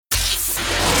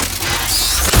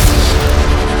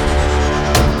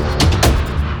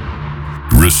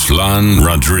Ruslan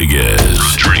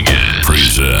Rodriguez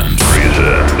presents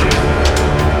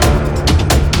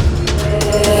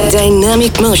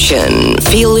Dynamic motion,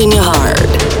 feel in your heart.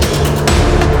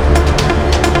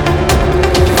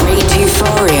 Great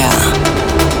euphoria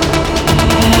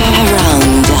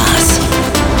around us.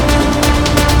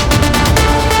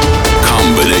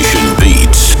 combination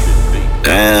beats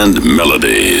and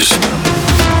melodies.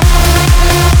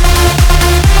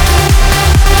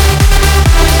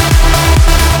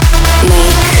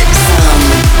 Make some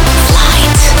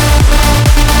flight.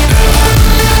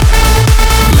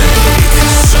 Make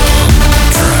some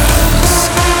trance.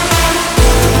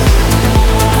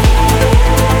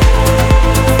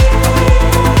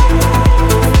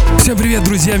 Всем привет,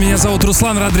 друзья, меня зовут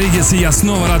Руслан Родригес, и я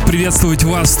снова рад приветствовать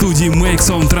вас в студии Make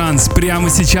Some Trance. Прямо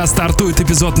сейчас стартует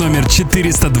эпизод номер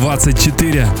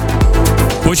 424.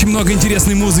 Очень много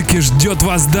интересной музыки ждет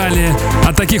вас далее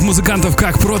от таких музыкантов,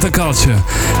 как Protoculture,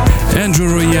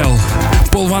 Эндрю Роял,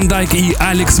 Пол Ван Дайк и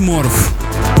Алекс Морф,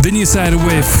 Денис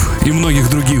Айрвейв и многих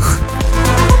других.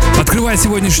 Открывая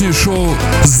сегодняшнее шоу,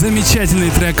 замечательный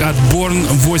трек от Born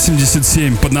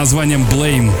 87 под названием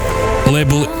Blame,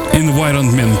 лейбл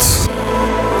Environment.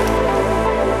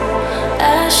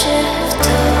 I should have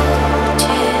told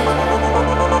you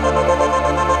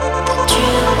the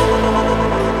truth.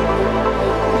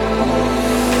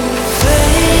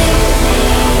 Break me,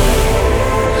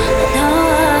 I know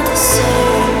I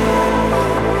deserve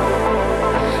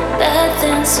bad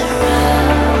things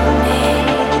around me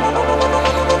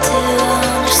to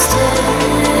understand.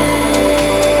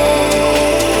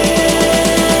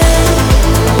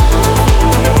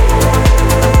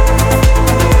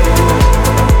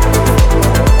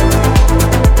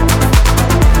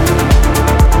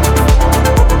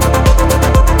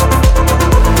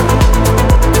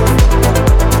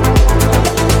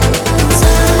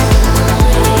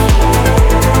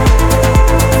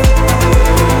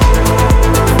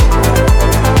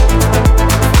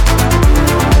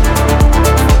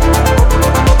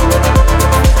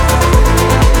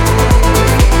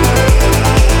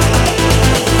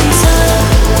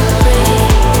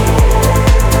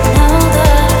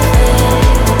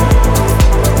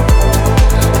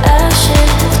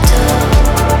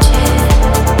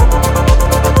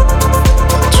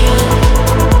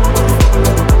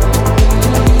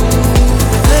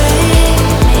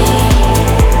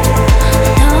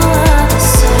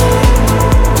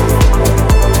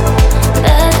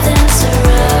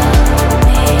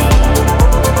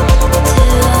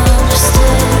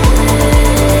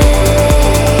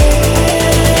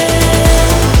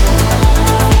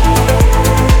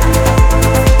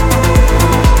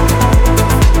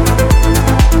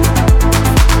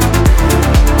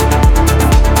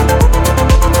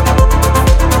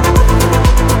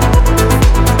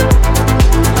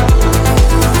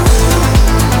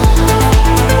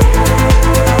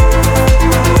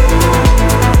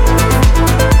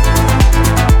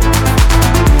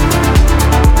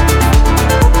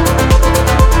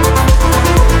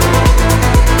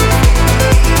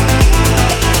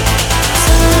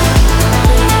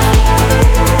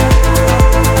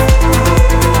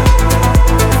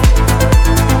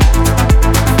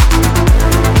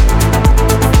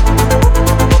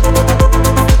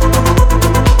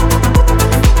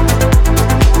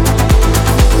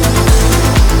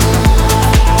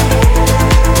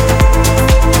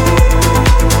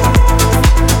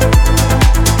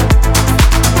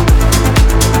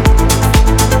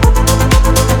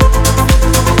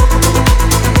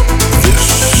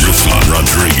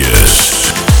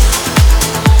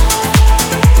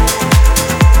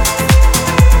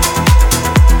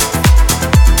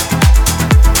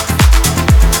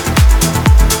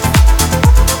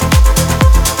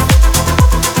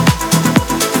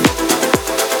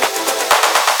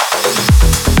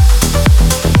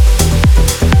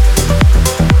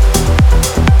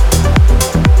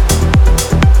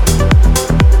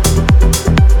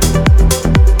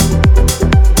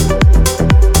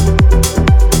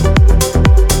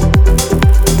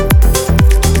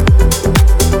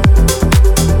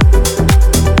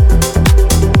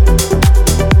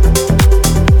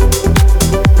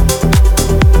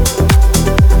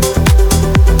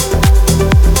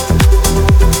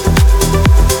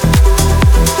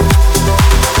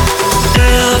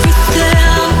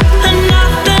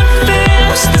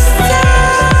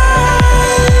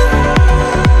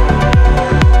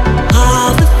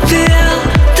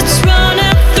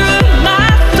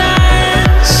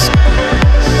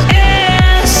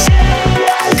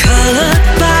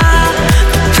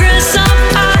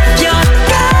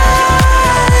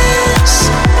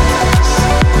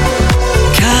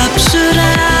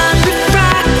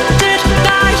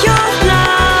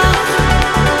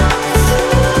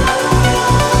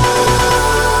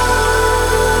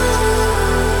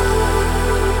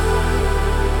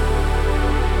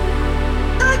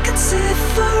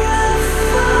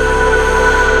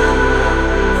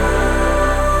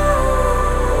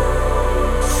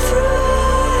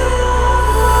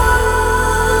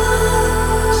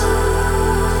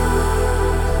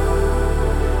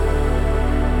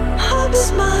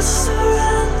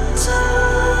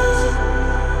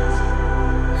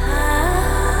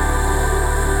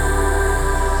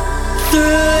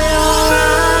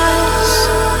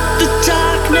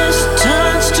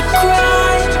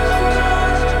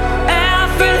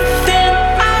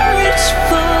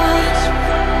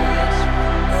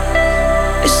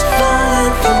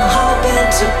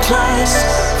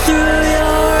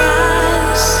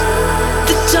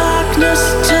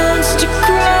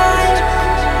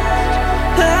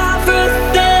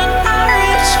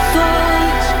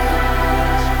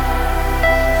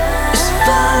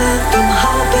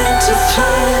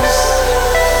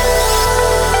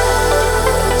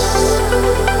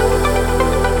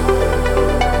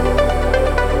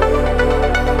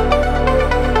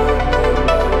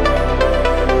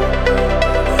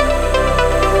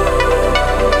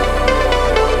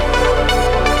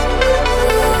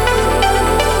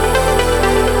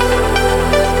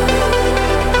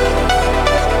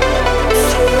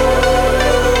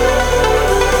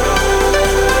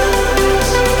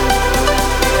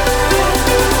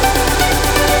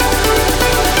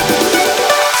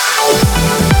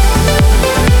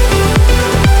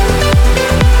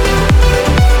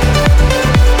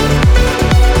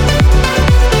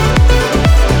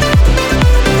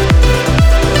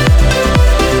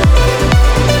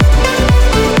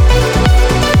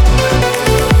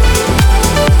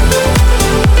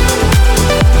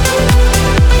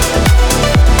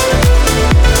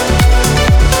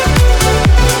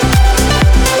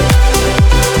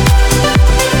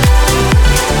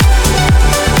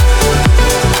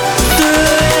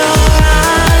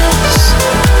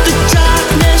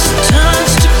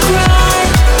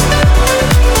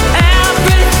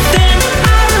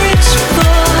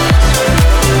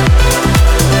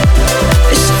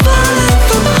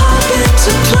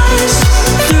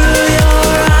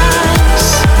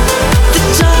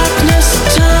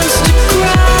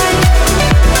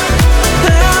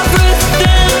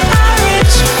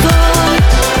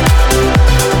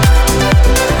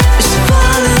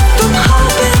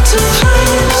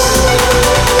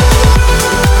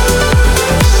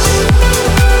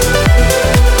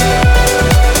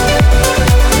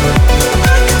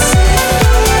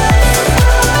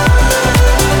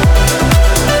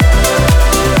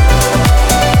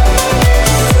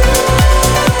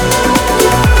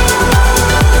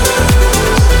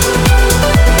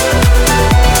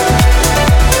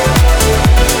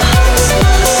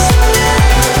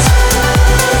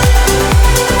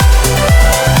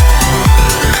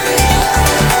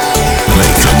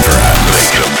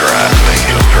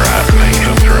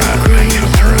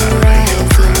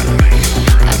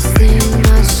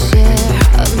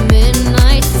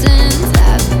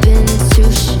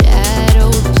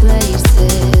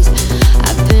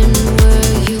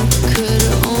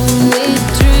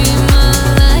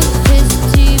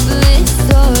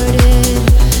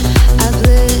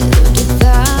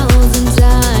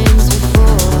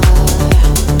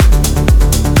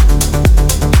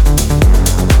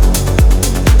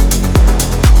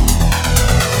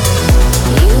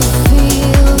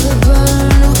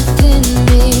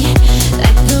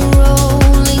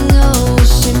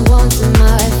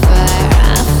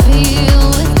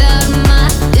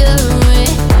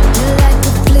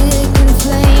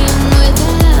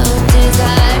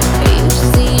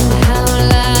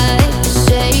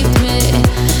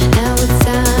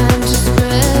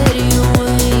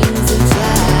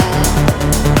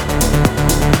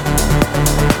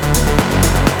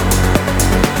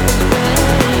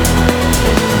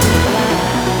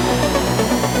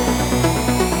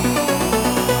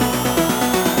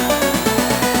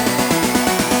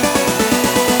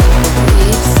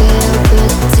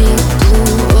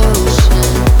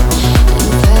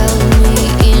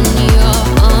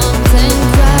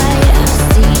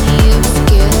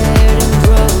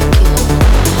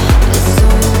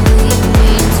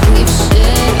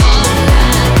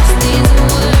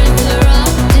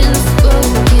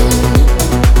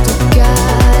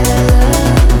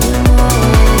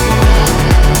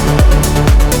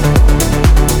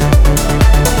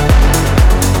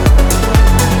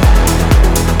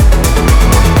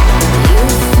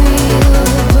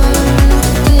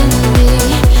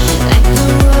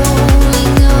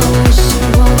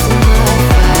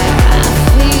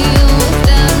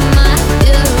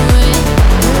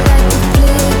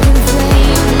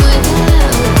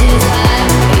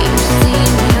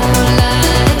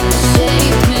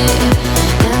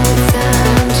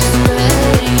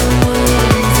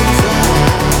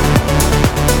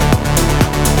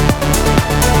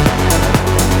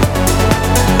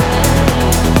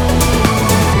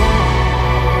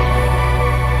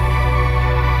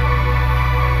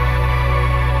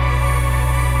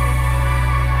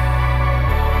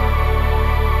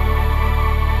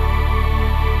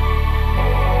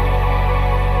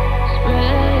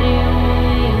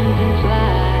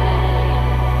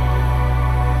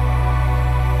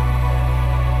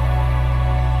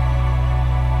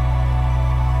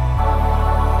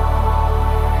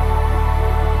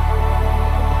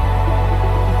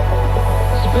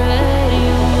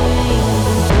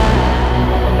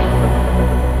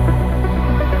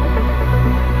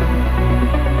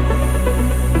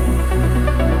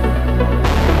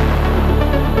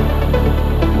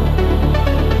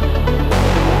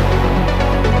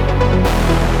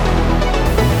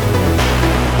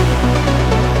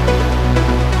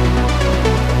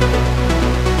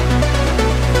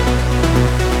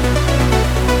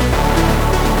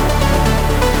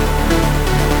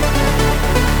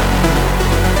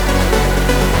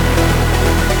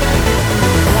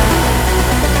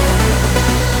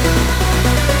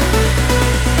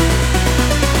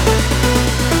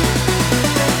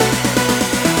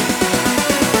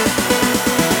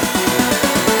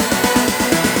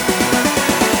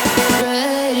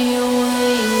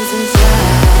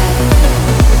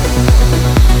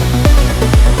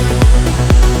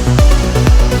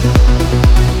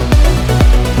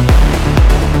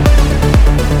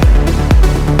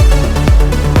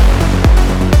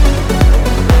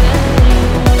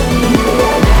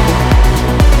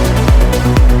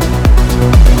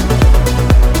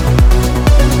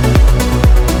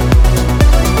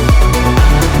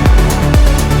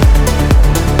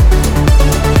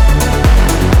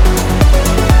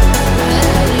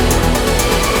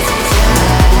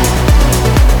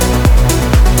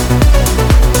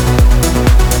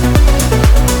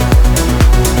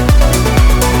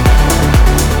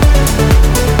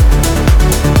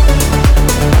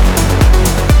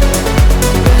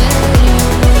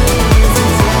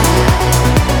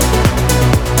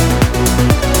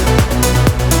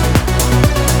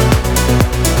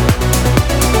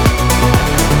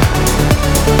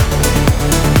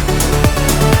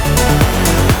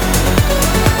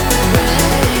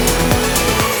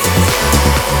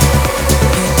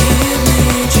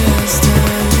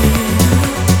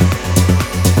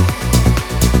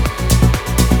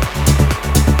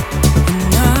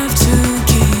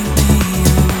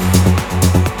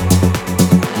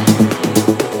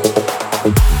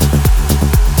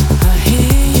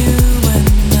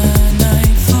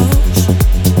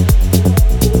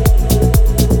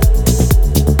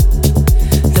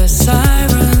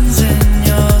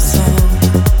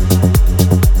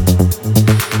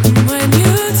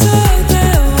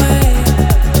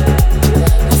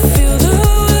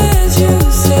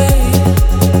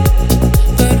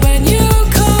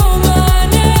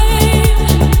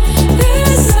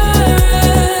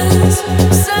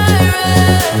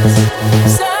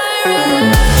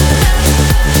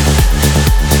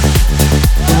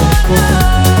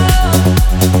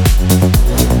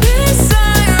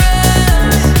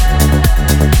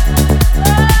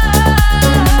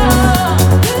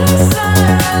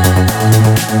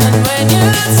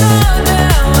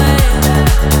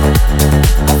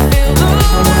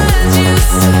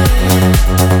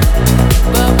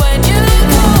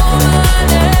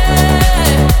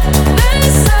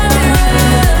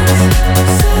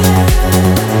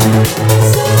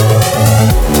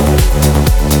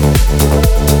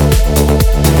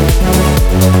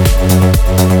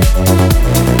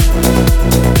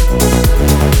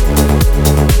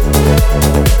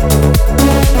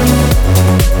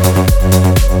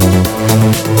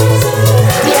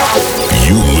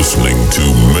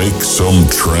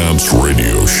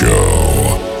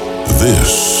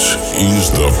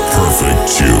 The perfect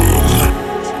tune.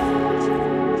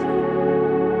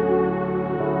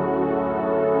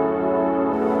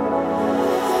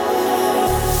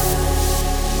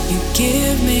 You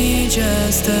give me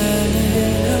just a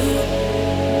little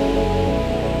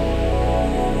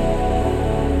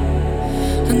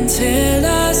until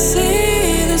I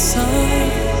see the sun.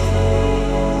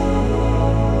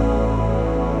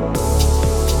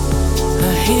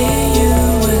 I hear you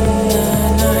when the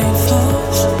night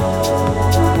falls.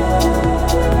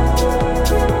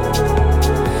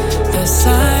 The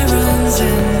sirens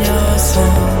in your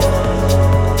song.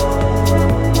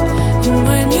 And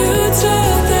when you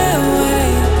talk that way,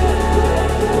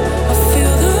 I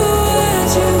feel the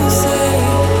words you say.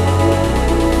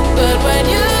 But when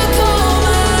you call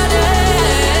my name,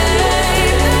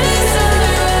 it's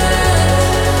sirens,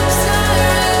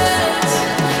 sirens,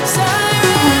 sirens.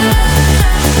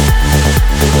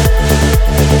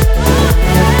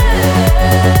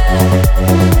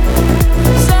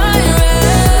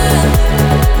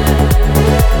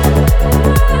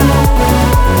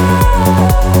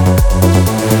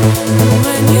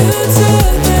 When you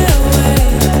talk that way,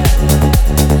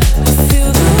 I feel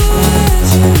the words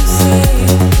you say.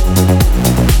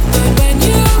 But when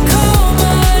you call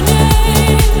my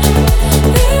name,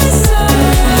 it's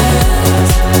silence.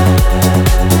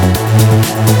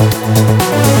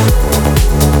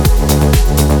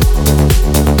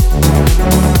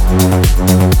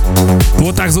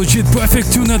 Вот так звучит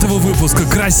Perfect Tune этого выпуска.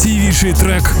 Красивейший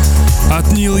трек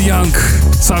от Нил Янг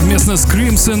совместно с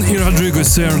Crimson и Родриго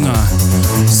Серна.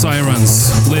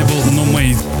 Sirens, лейбл No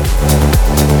Made.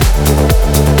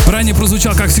 Ранее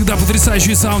прозвучал, как всегда,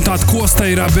 потрясающий саунд от Коста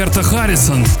и Роберта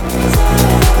Харрисон.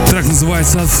 Трек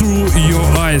называется Through Your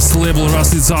Eyes, лейбл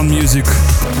Rusty Sun Music.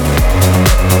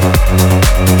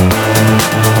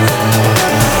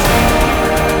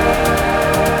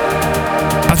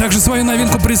 А также свою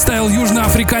новинку представил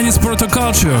южноафриканец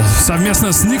Protoculture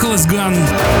совместно с Николас Ган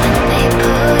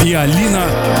и Алина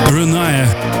Реная.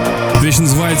 Вещь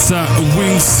называется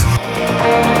Wings.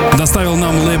 Доставил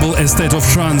нам лейбл A State of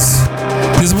Trance.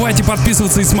 Не забывайте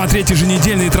подписываться и смотреть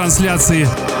еженедельные трансляции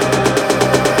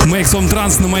Make Some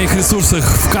Trance на моих ресурсах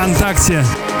ВКонтакте,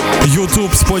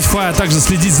 YouTube, Spotify, а также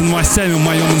следить за новостями в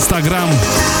моем Instagram.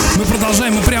 Мы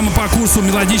продолжаем и прямо по курсу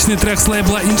мелодичный трек с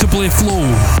лейбла Interplay Flow.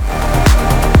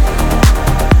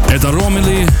 Это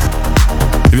Ромели,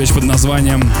 вещь под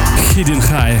названием Hidden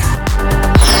High.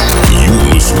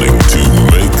 You're listening to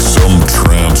Make Some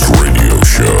Trance Radio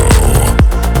Show.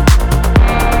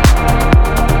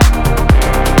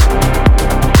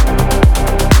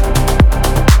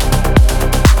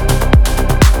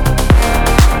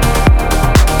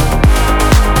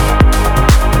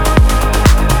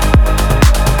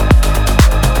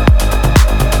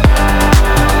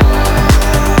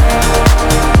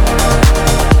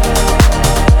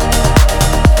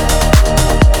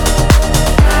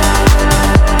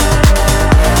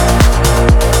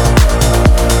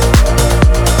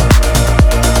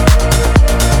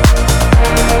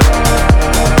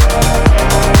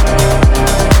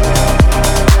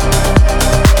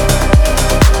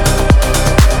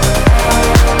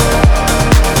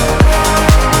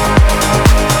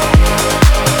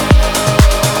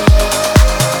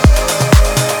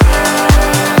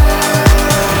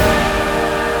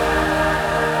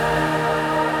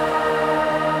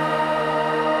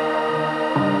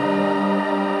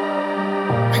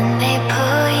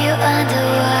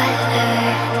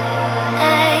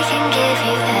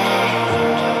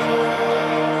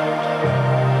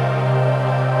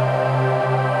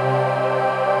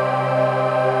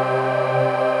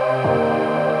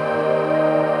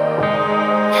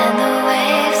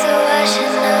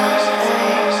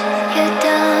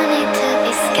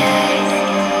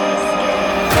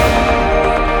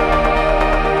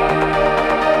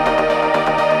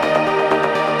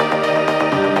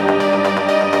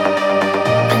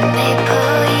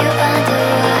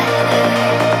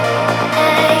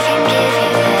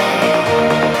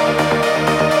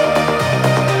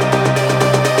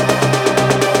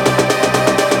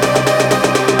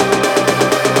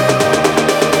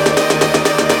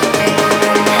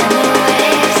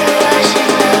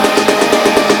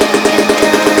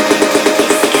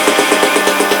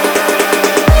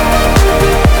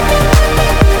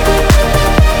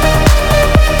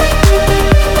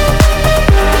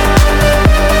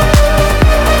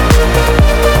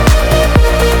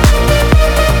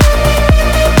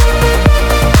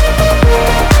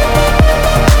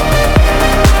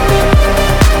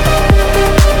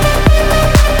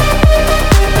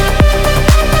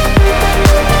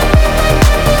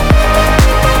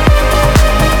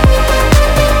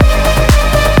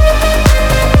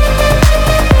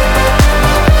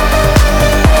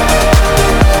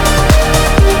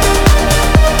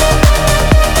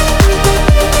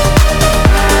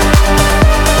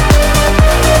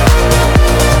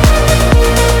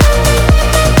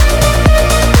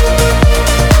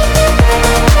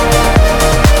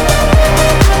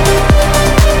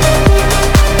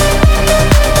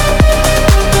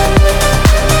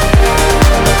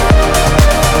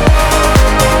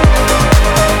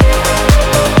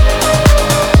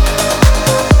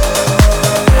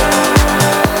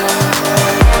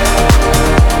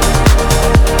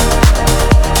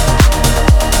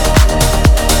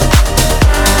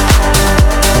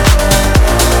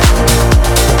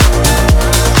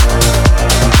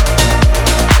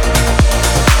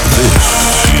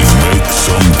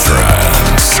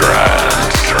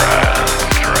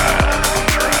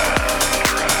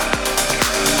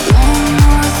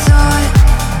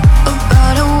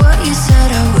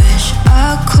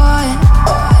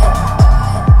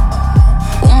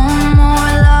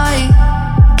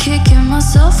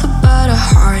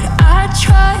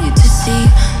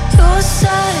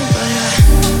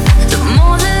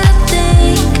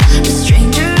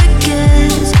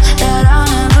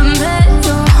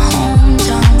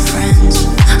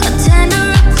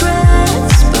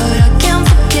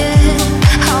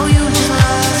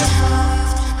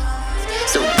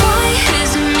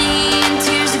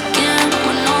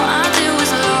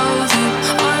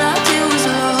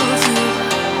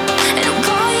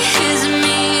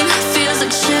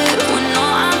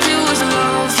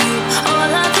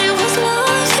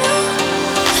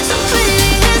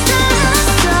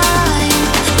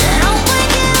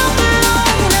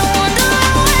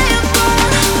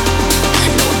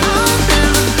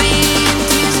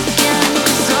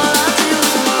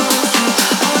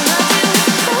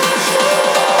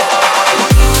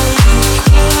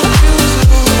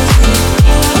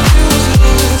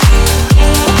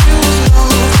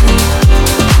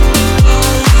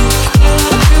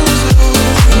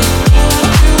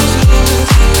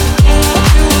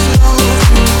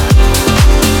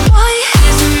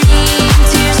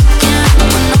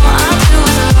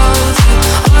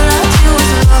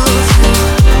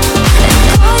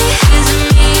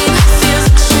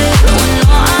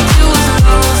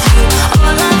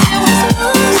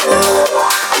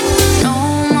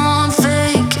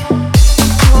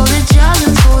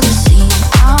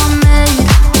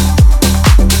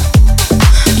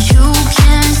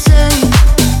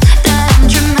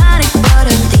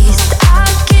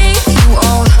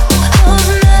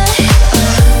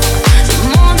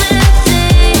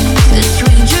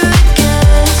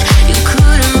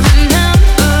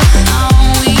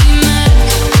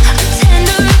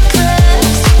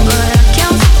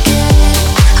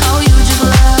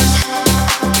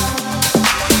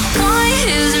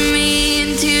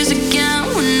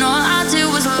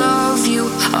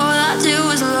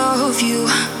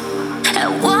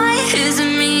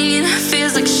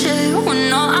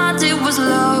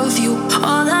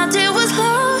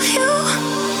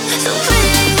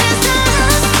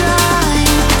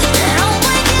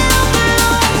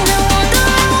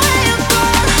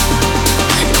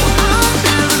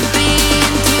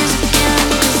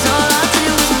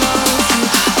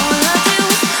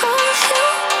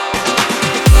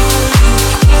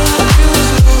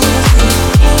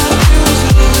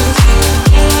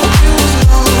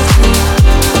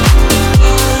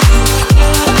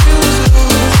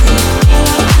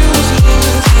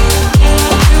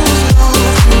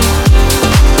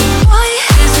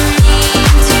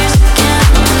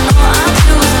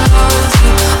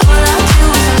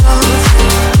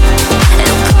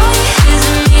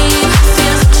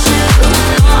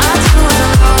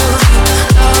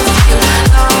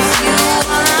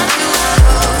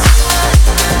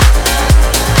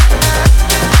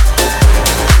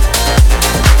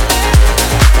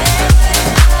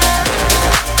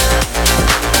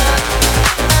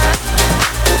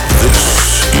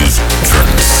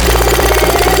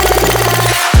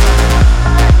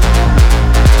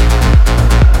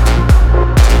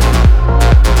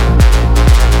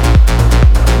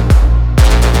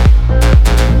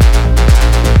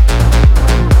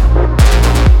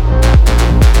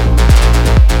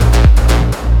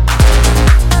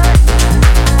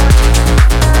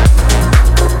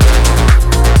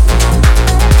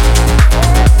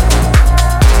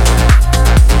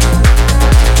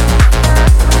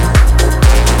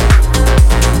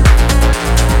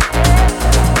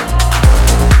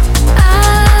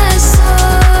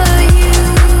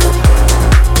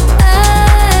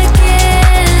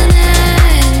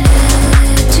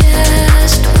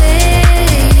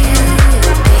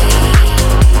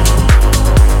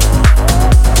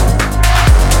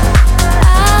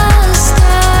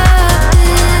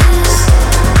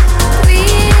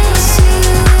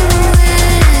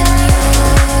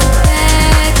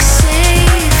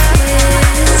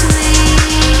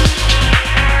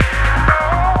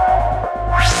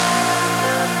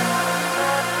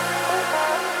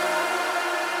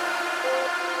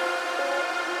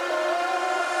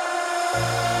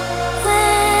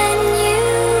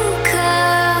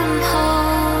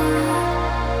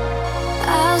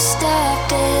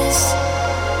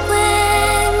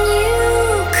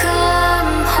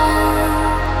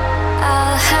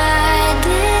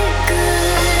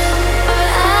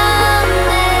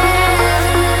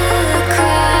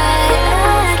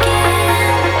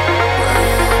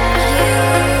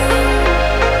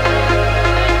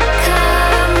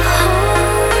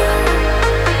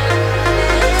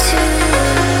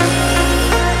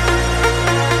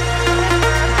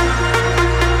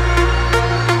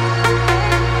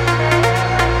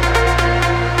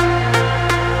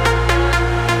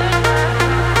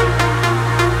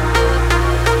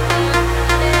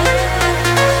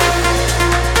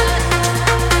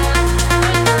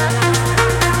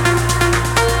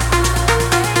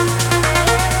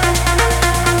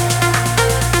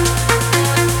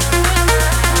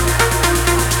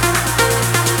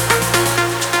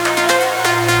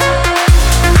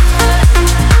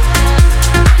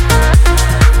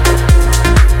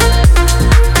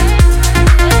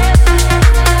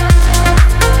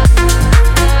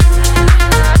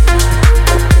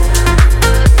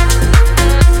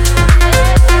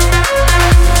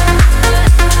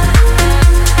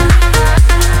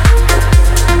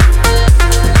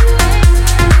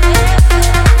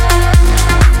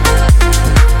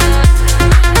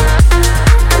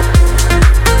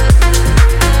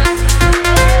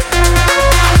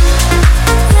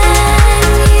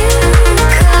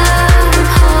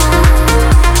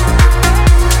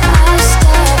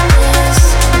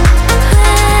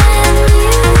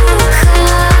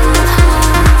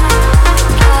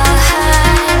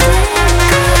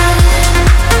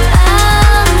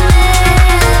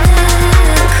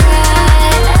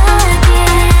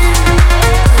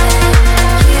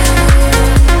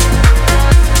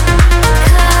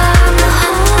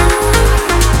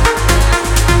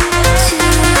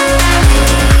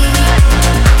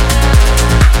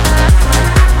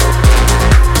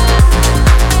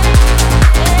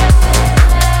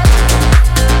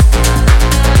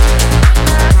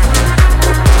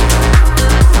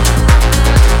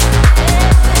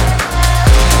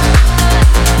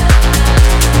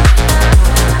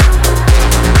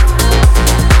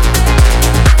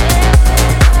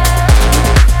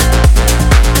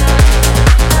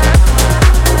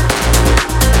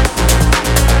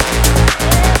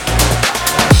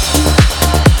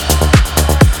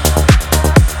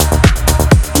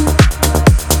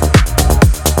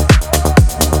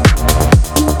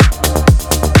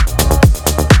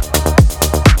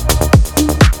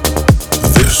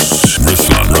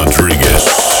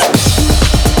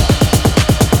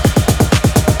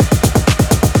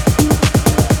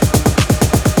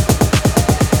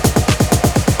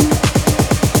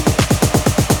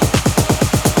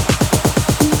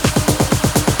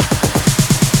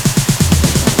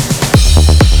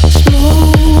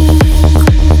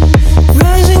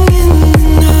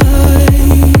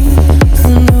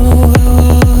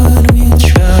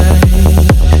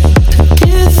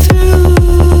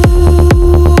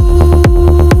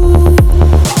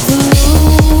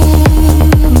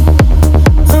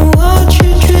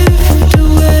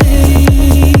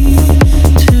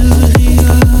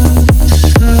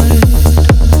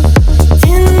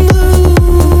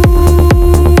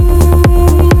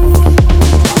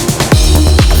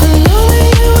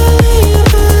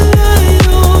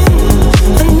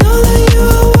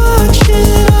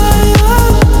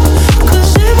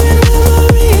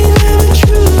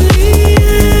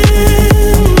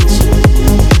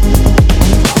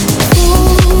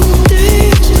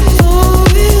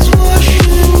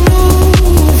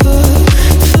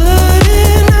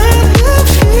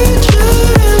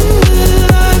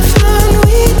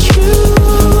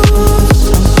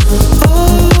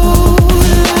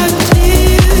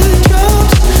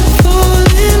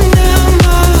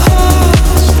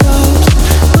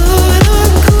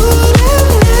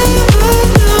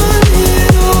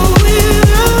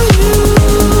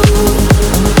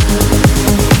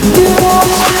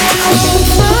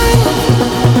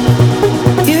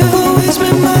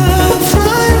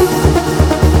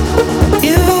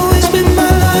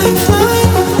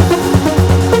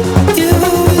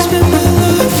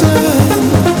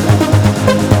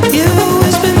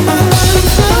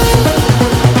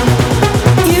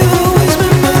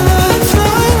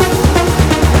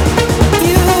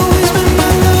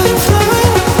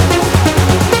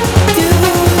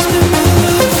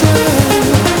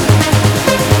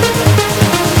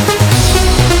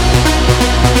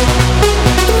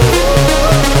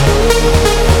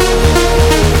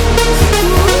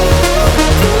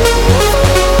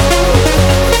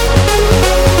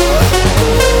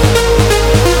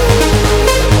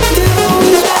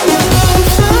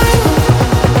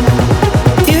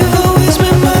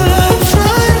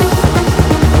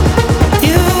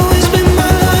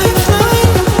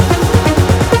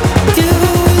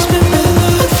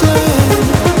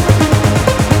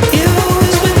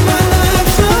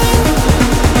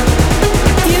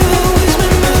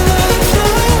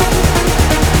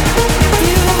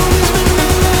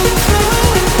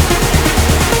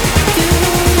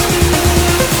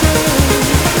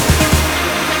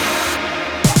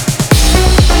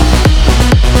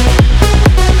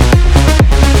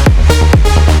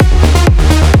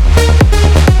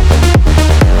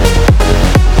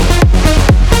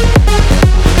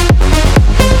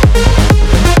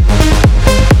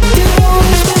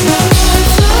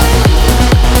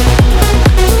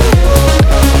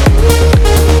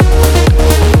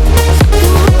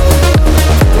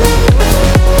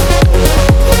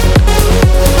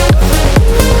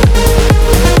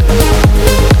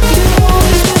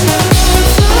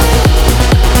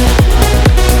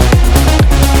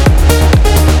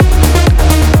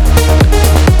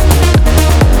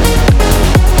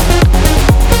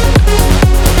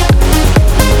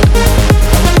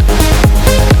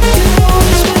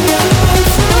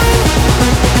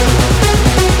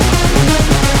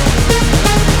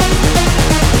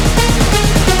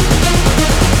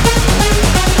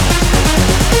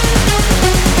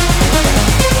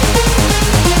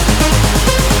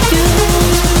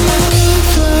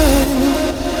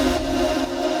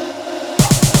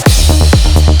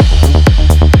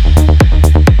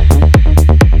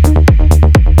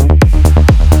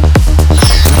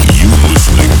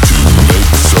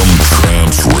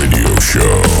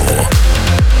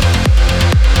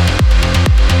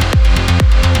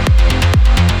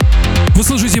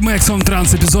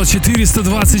 эпизод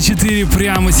 424.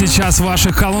 Прямо сейчас в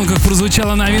ваших колонках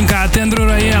прозвучала новинка от Andrew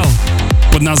Rayel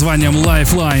под названием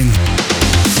Lifeline.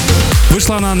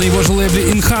 Вышла она на его же лейбле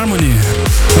In Harmony.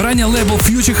 Ранее лейбл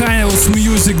Future House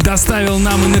Music доставил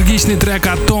нам энергичный трек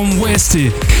от Tom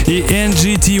Westy и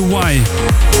NGTY.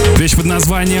 Вещь под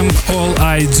названием All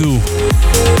I Do.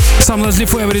 Сам Leslie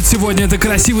Favorite сегодня — это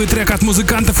красивый трек от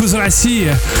музыкантов из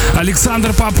России.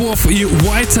 Александр Попов и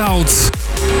Whiteouts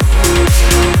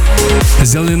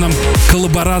сделали нам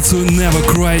коллаборацию Never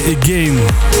Cry Again.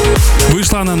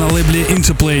 Вышла она на лейбле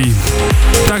Interplay.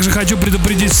 Также хочу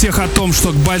предупредить всех о том,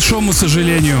 что, к большому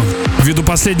сожалению, ввиду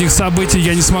последних событий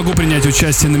я не смогу принять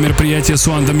участие на мероприятии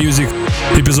Suanda Music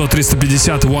эпизод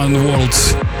 350 One World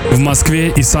в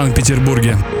Москве и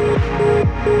Санкт-Петербурге.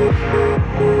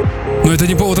 Но это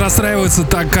не повод расстраиваться,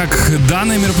 так как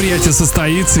данное мероприятие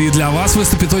состоится, и для вас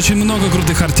выступит очень много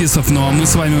крутых артистов, ну а мы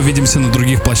с вами увидимся на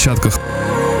других площадках.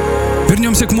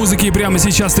 Вернемся к музыке, и прямо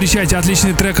сейчас встречайте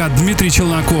отличный трек от Дмитрий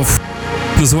Челноков.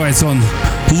 Называется он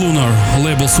Lunar,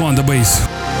 лейбл Suanda Bass.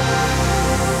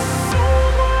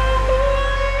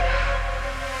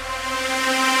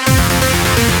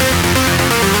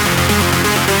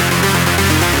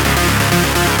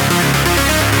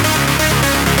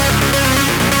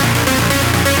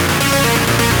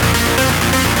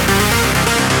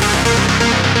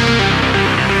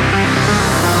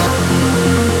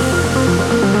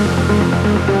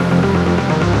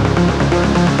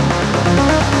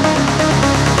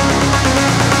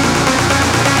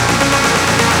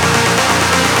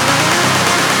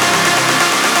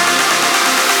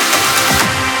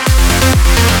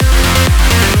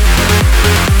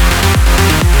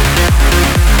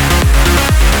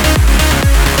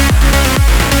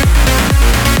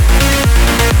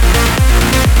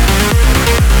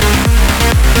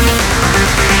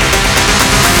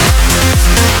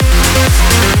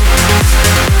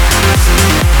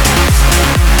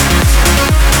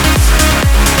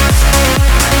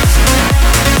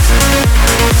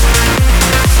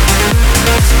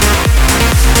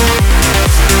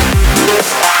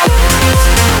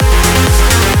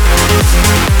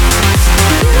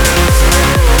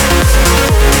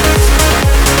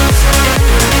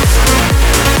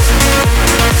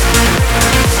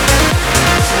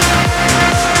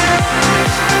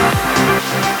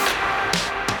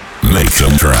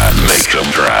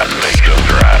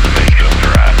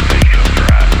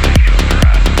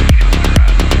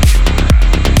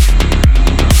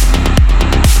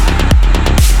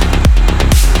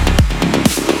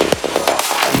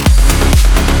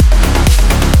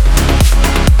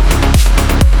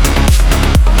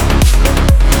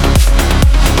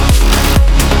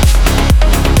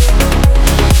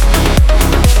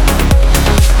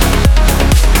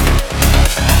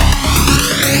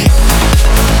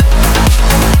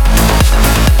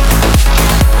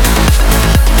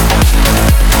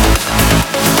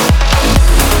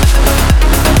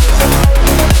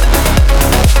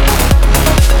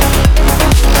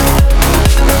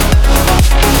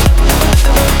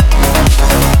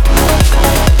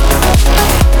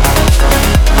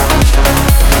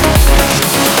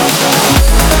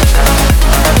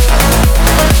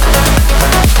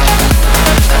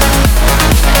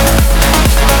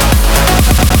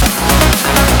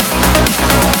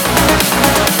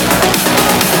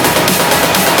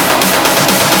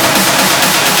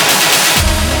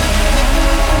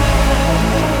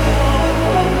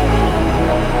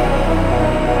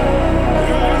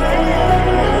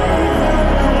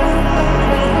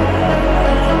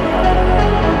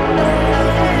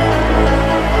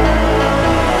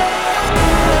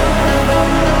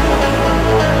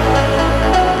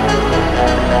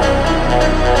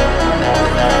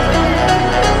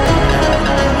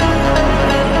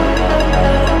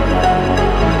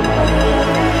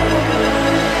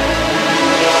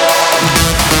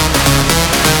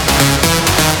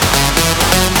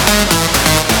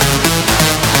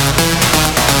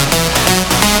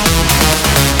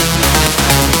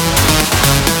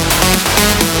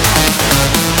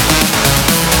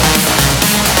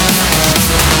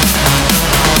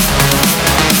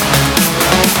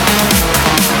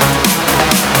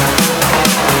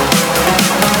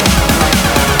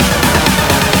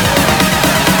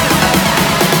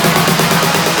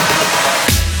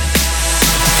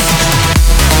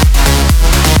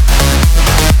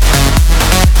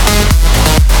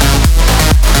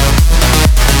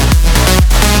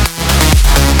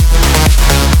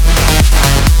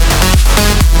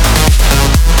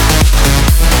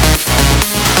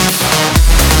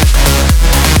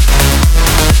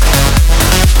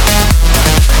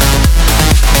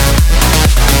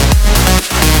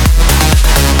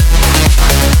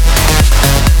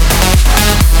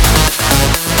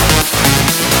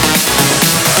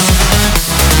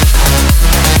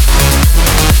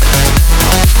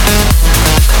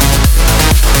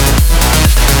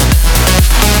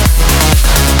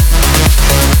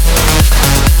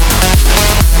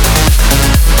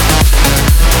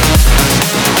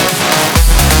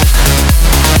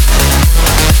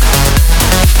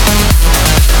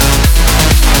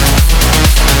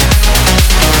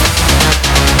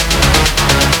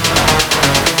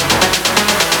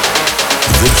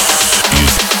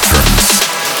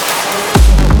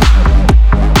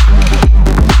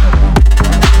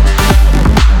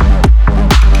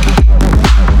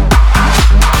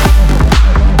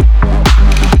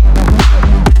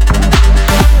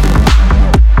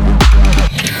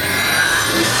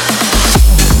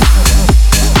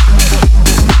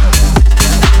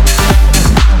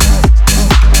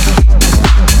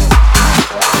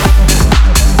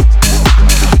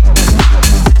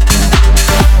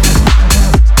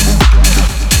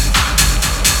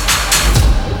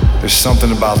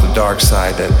 something about the dark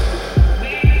side that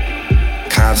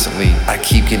constantly I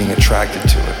keep getting attracted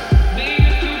to it.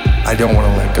 I don't want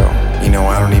to let go. You know,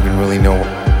 I don't even really know,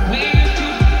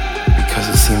 because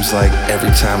it seems like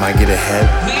every time I get ahead,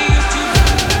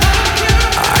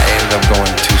 I end up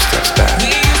going 2 steps back.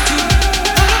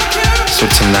 So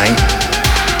tonight,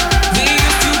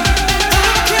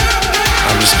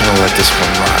 I'm just gonna let this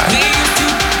one ride.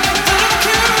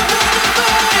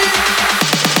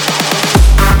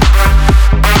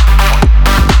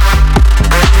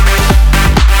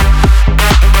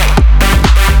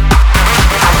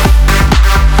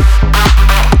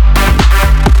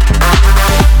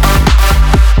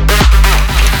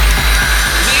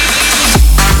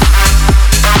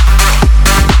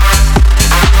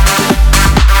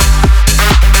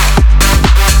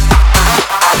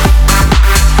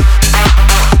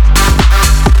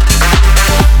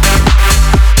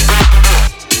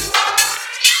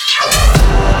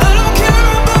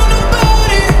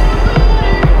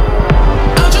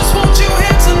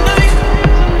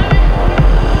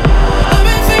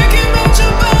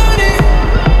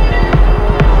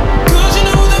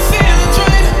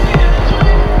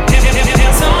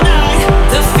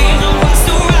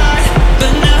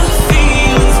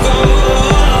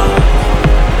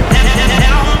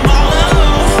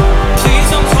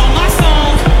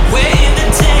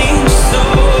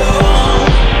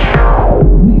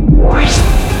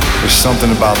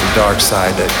 Something about the dark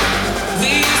side that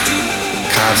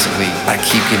constantly I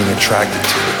keep getting attracted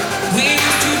to it.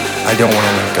 I don't want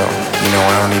to let go. You know,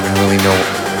 I don't even really know,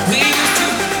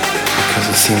 because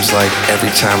it seems like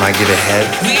every time I get ahead,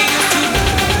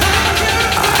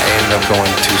 I end up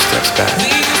going 2 steps back.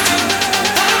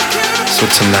 So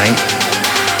tonight,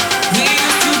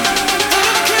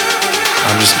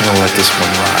 I'm just gonna let this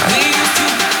one ride.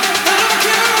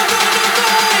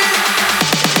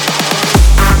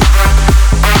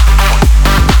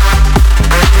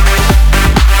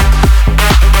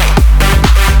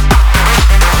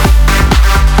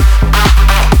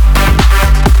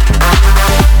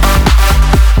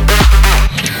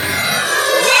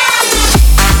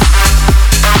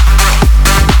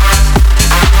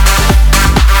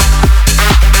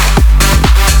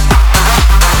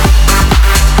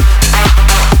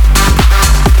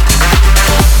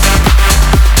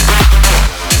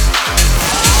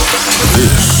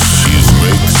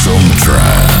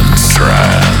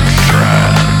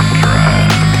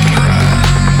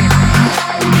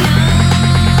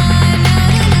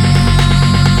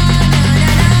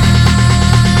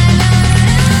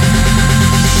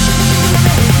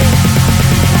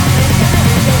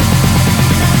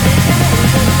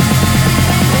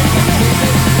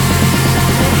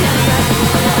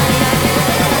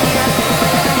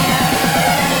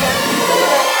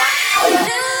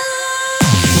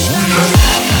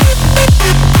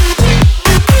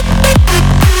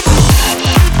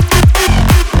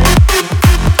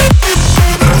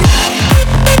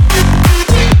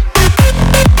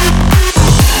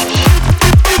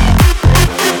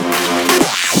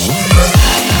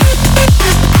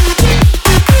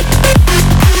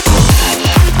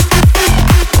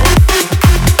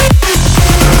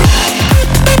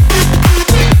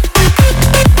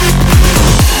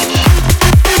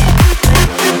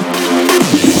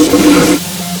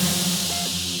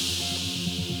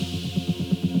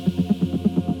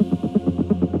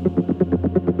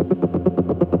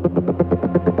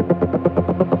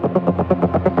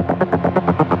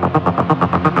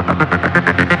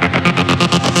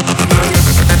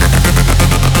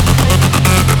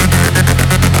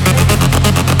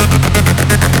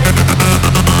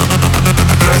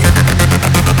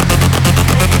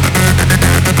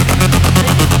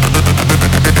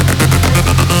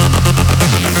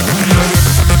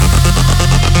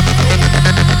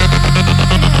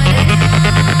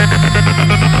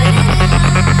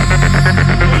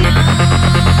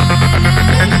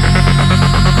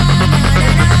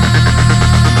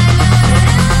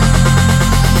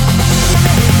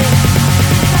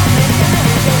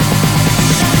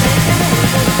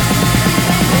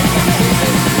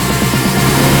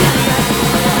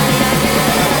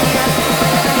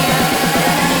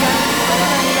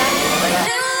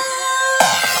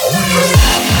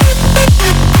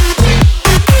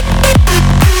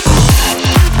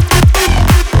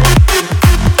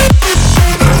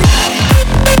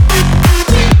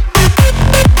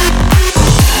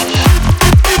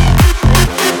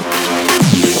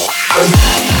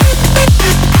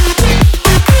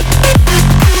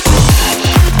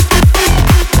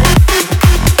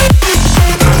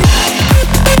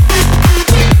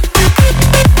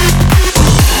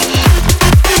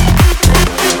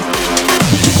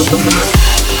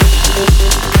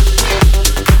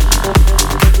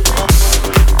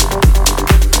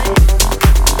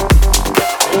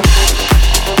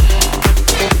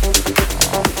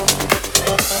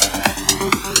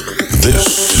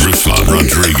 This Ruslan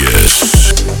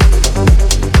Rodriguez.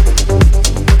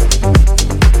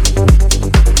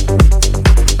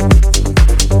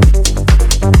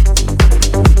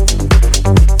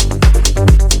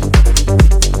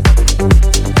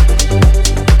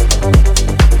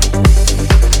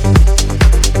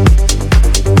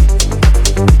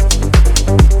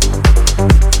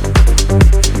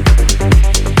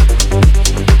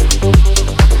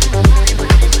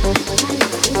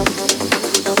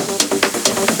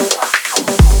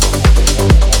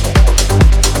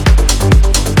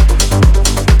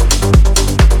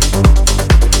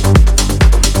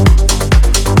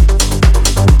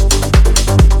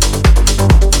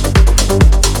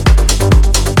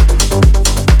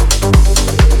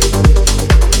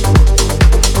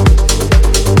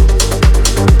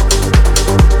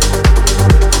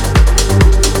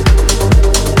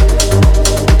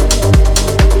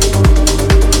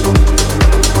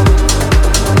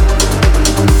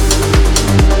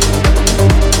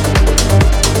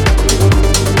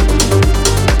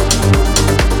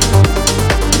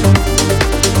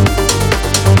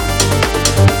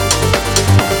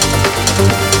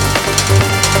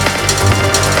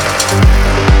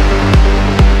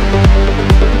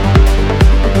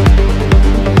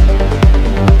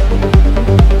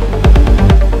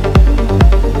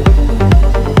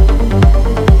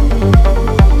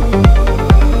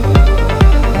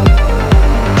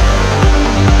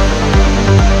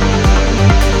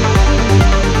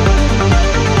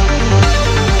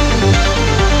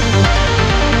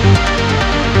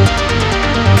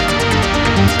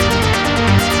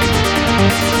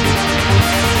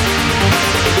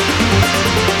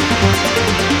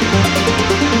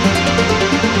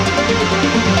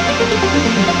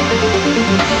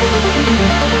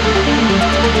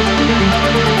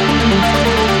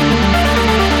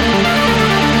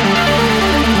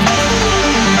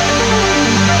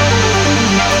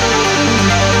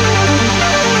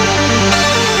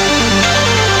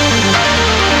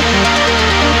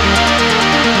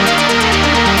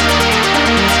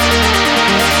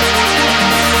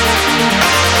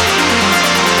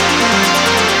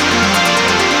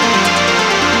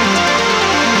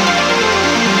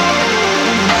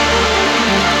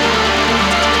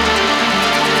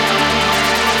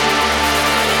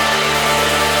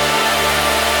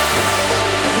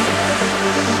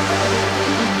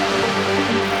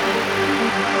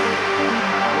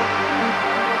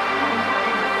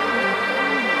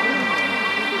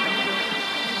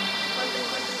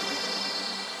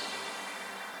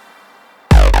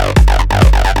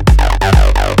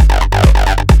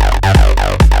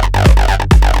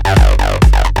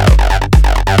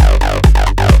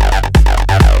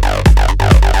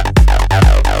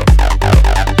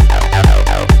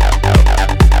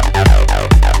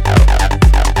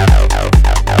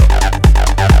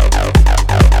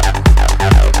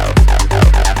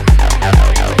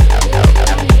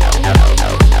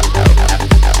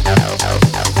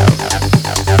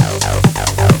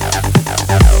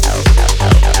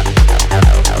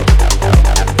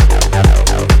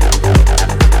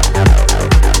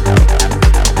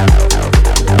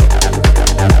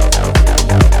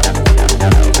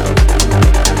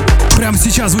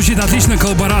 Сейчас звучит отличная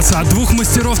коллаборация от двух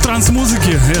мастеров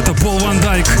транс-музыки. Это Пол Ван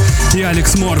Дайк и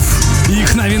Алекс Морф. И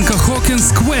их новинка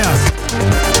Hawkins Square.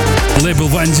 Лейбл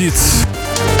Bandit.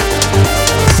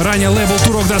 Ранее лейбл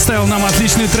Turok доставил нам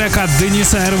отличный трек от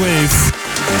Дениса Airwave.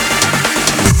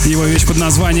 Его вещь под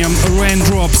названием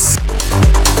Raindrops.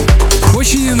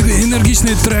 Очень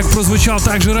энергичный трек прозвучал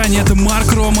также ранее. Это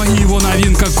Марк Рома и его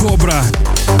новинка Cobra.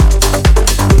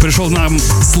 Пришел нам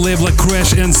с лейбла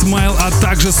Crash and Smile, а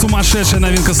также сумасшедшая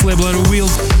новинка с лейбла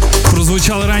Revealed.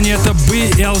 Прозвучал ранее это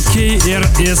BLKRSE.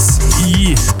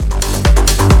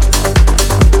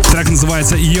 Трек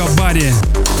называется Your Body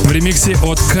в ремиксе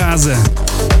от Kaze.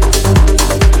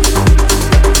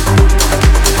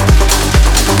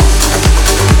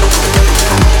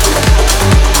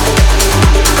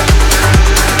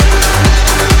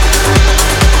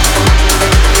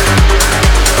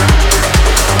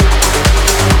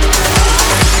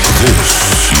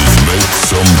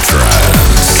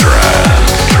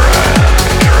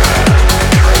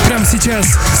 Прямо сейчас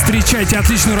встречайте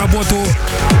отличную работу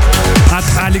от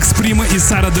Алекс Прима и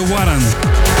Сара Де Варен.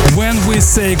 When We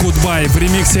Say Goodbye в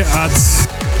ремиксе от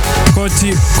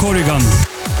Коти Корриган.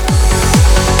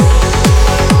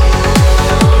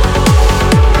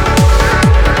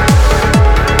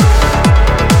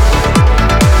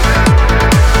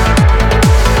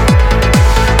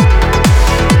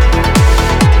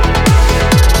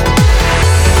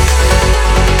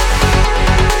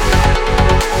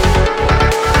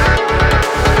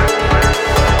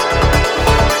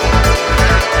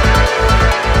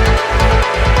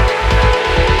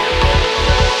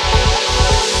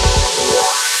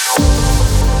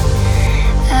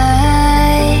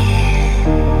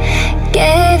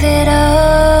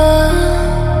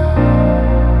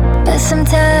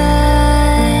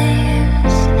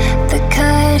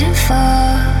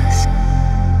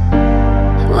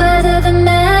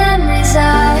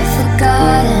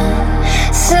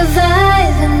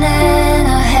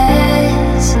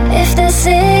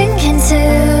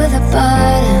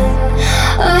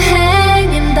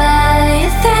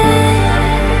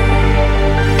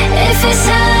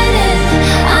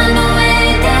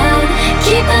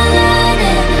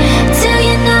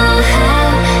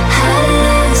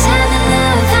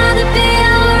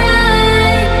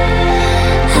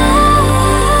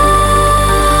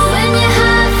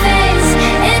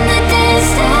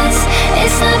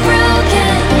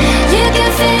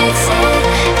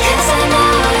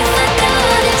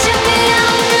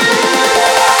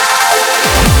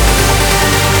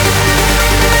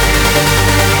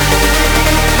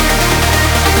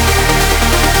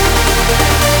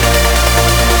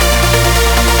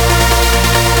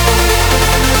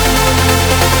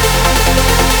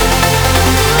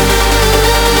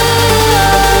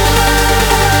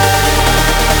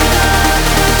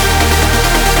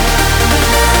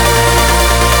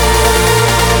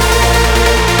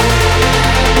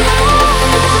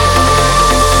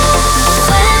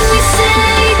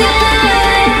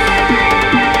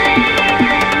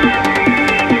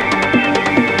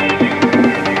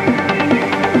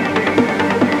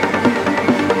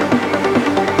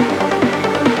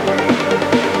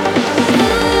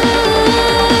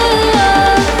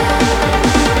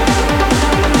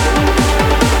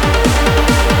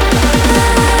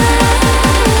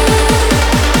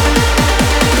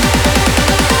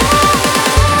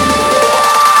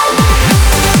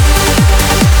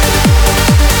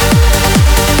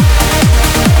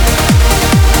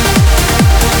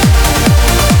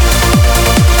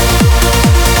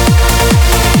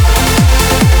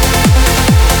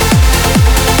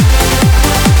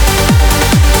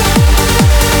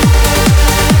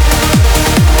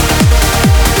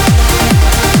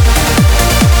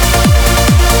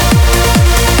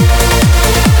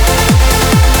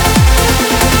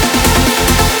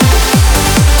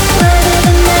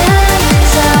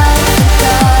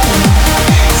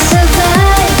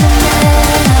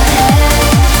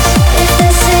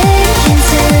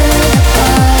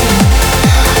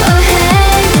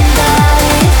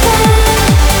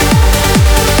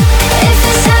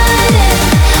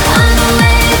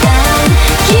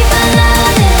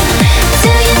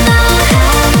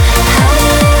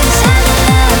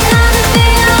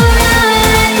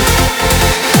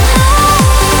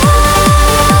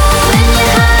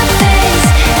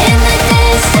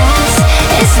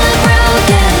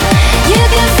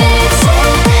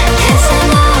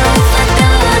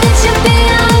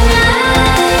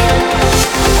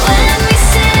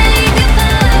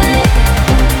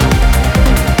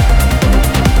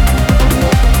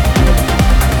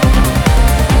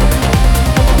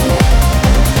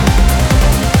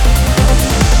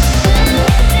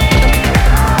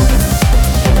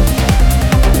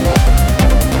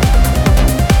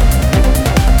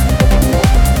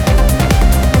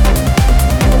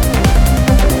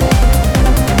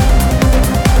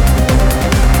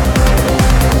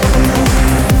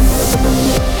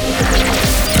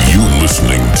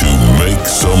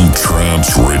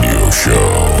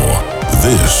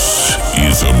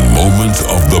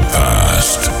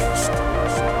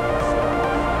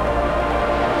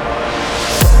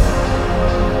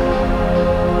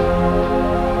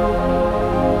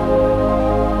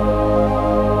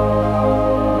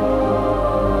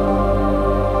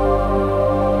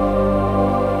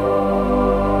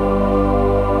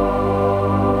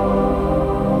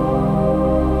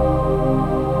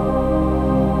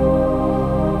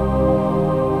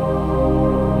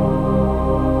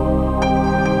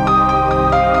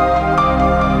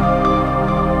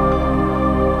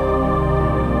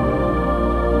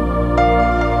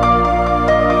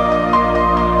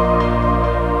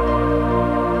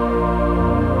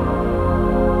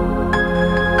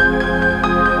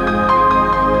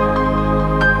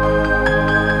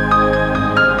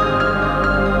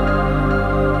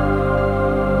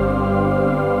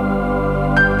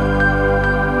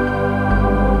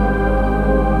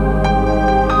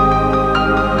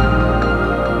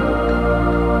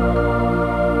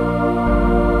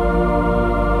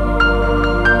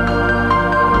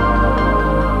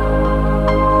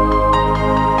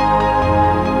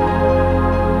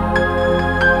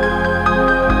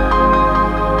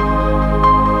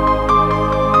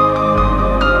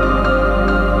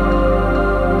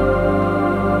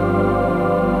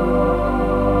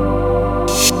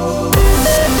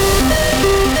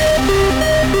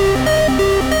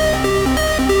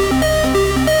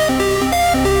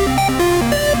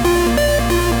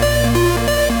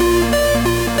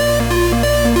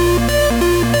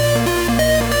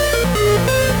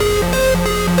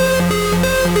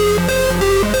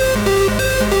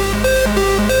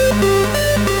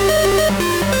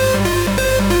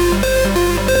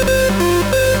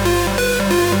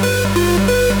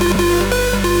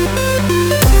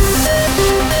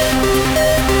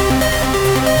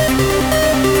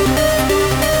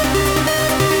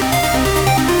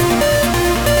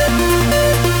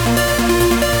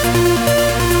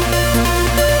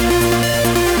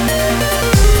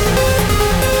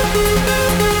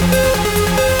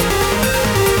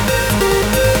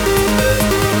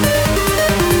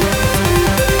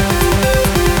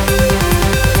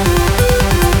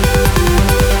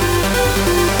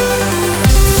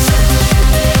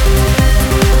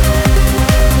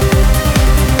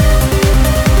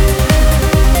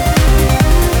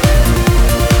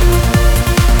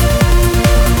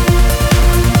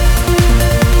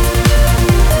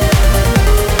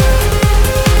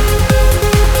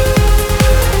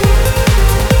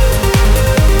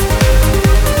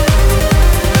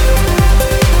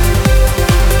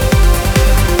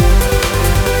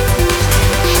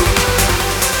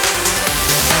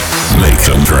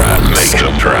 trance. Make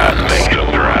some trance. Make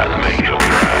some trance. Make some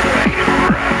trance.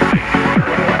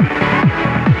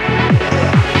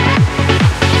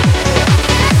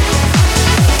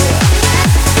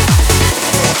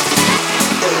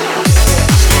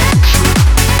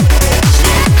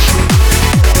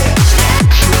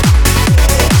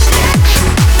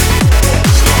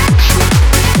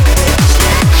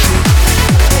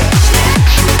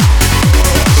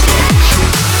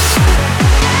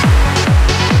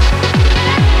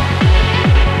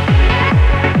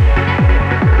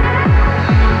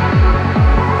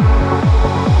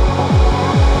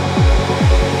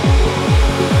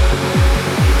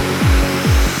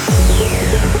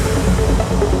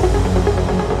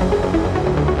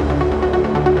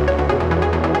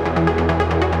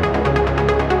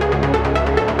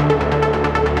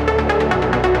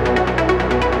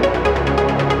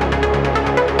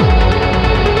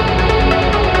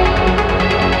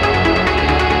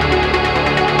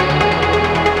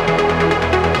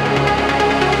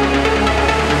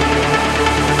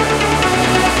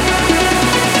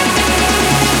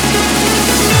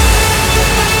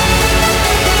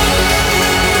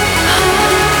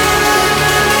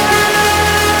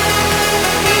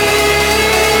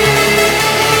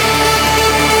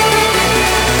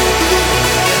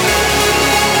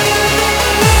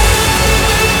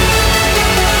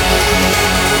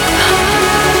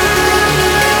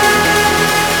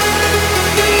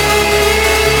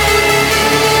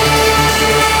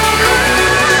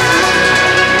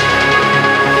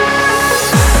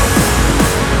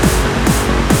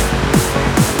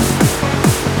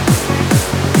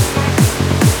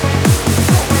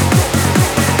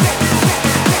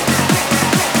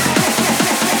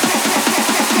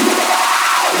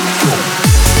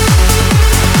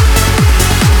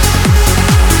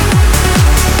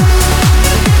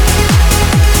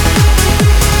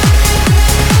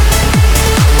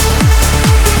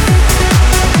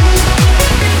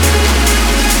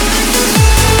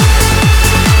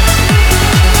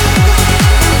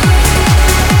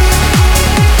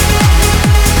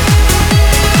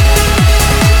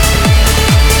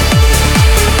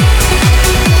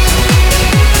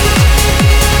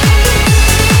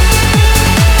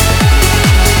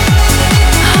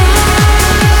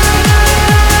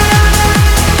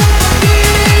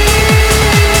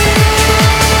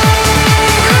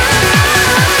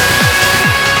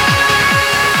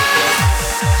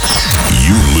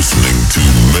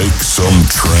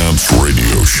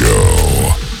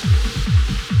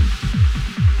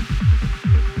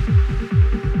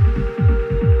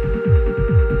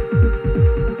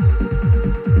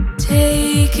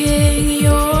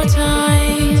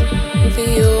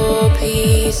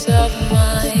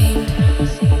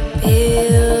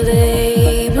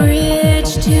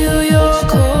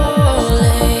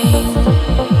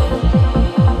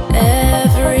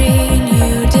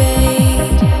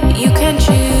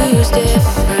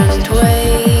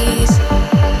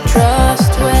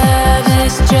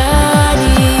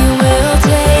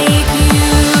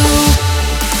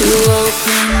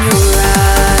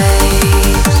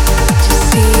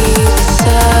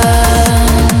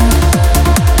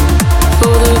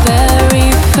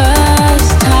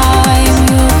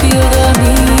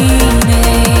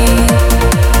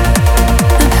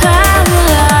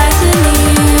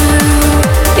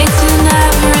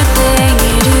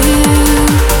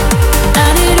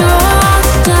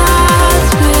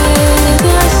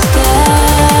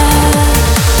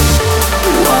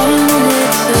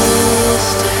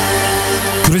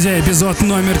 Эпизод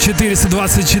номер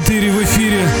 424 в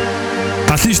эфире.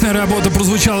 Отличная работа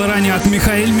прозвучала ранее от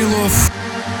Михаил Милов.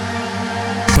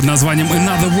 Под названием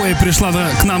Another Way пришла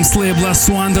к нам с лейбла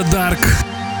Swan the Dark.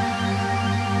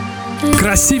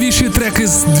 Красивейший трек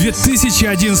из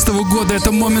 2011 года.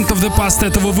 Это Moment of the Past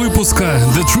этого выпуска.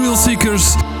 The Thrill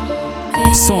Seekers.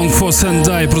 Song for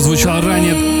Sendai прозвучал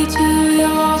ранее.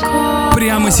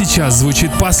 Прямо сейчас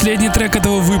звучит последний трек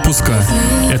этого выпуска.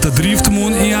 Это Drift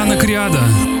Moon и Анна Криада.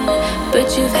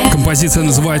 Композиция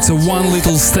называется One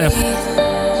Little Step.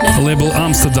 Лейбл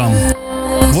Amsterdam.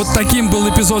 Вот таким был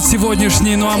эпизод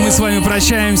сегодняшний. Ну а мы с вами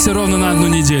прощаемся ровно на одну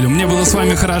неделю. Мне было с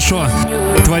вами хорошо.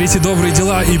 Творите добрые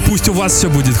дела и пусть у вас все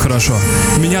будет хорошо.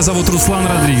 Меня зовут Руслан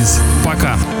Родригес.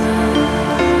 Пока.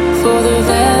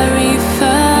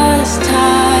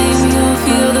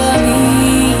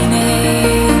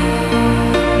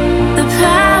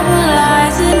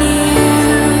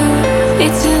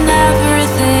 It's